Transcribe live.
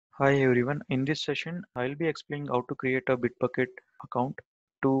Hi everyone, in this session I'll be explaining how to create a BitBucket account.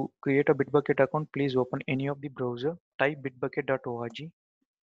 To create a BitBucket account, please open any of the browser, type bitbucket.org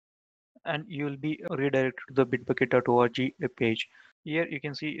and you will be redirected to the bitbucket.org page. Here you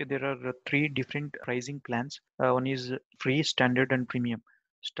can see there are three different pricing plans. One is free, standard and premium.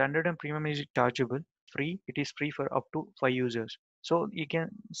 Standard and premium is chargeable. Free, it is free for up to 5 users. So you can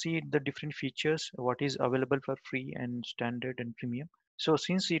see the different features, what is available for free and standard and premium. So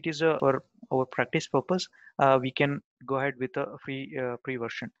since it is for our practice purpose, we can go ahead with a free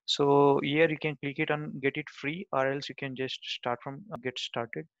version. So here you can click it on get it free, or else you can just start from get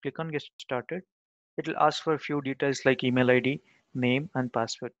started. Click on get started. It will ask for a few details like email ID, name and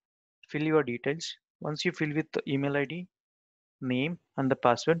password. Fill your details. Once you fill with the email ID, name and the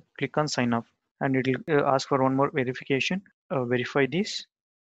password, click on sign up and it will ask for one more verification. Verify this.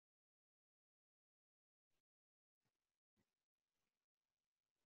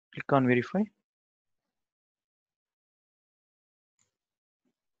 Click on verify.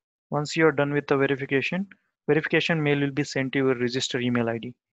 Once you are done with the verification mail will be sent to your register email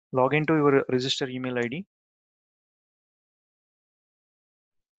ID. Log into your register email ID.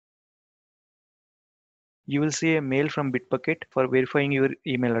 You will see a mail from Bitbucket for verifying your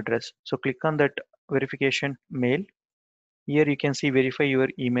email address. So click on that verification mail. Here you can see verify your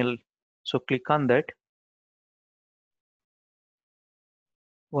email. So click on that.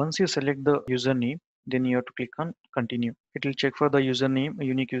 Once you select the username, then you have to click on continue. It will check for the username, a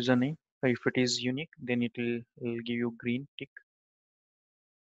unique username. If it is unique, then will give you green tick.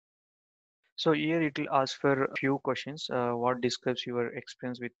 So here it will ask for a few questions. What describes your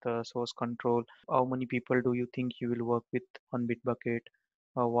experience with source control? How many people do you think you will work with on Bitbucket?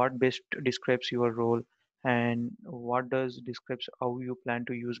 What best describes your role? And what does describes how you plan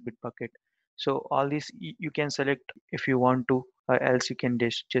to use Bitbucket? So all this you can select if you want to, else you can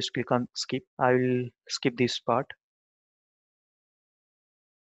just click on skip. I will skip this part.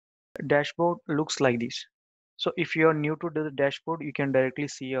 Dashboard looks like this. So if you are new to the dashboard, you can directly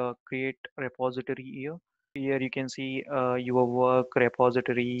see a create repository here. Here you can see your work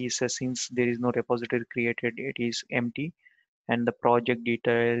repository. So since there is no repository created, it is empty, and the project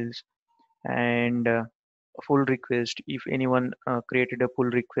details and pull request. If anyone created a pull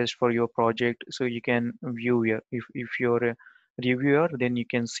request for your project, so you can view here. If you're a reviewer, then you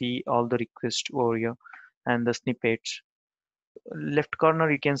can see all the requests over here and the snippets. Left corner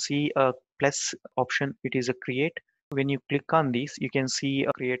you can see a plus option. It is a create. When you click on this, you can see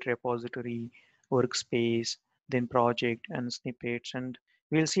a create repository, workspace, then project and snippets, and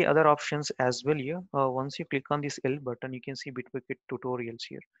we'll see other options as well here. Once you click on this L button, you can see Bitbucket tutorials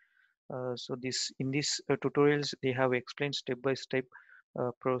here. So this in this tutorials they have explained step by step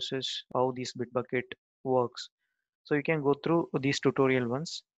process how this Bitbucket works. So you can go through these tutorial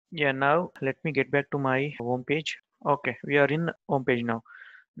ones. Yeah, now let me get back to my home page. Okay, we are in home page now.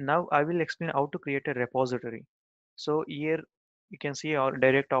 Now I will explain how to create a repository. So here you can see our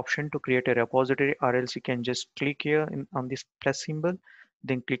direct option to create a repository, or else you can just click here on this plus symbol,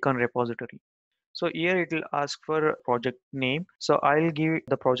 then click on repository. So here it will ask for a project name. So I'll give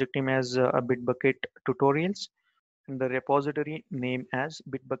the project name as a Bitbucket tutorials and the repository name as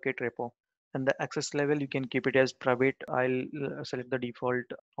Bitbucket repo. And the access level you can keep it as private. I'll select the default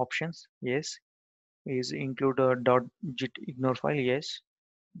options. Yes, is include a .git ignore file. Yes,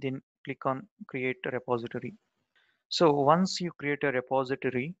 then click on create a repository. So once you create a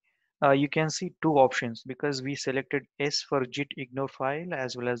repository, you can see two options because we selected S for git ignore file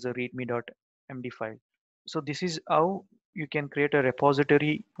as well as the readme.md file. So this is how you can create a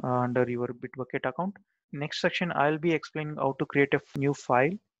repository under your Bitbucket account. Next section, I'll be explaining how to create a new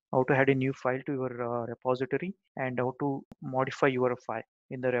file, how to add a new file to your repository, and how to modify your file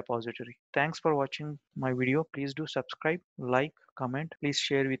in the repository. Thanks for watching my video. Please do subscribe, like, comment. Please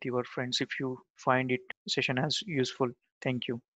share with your friends if you find it session as useful. Thank you.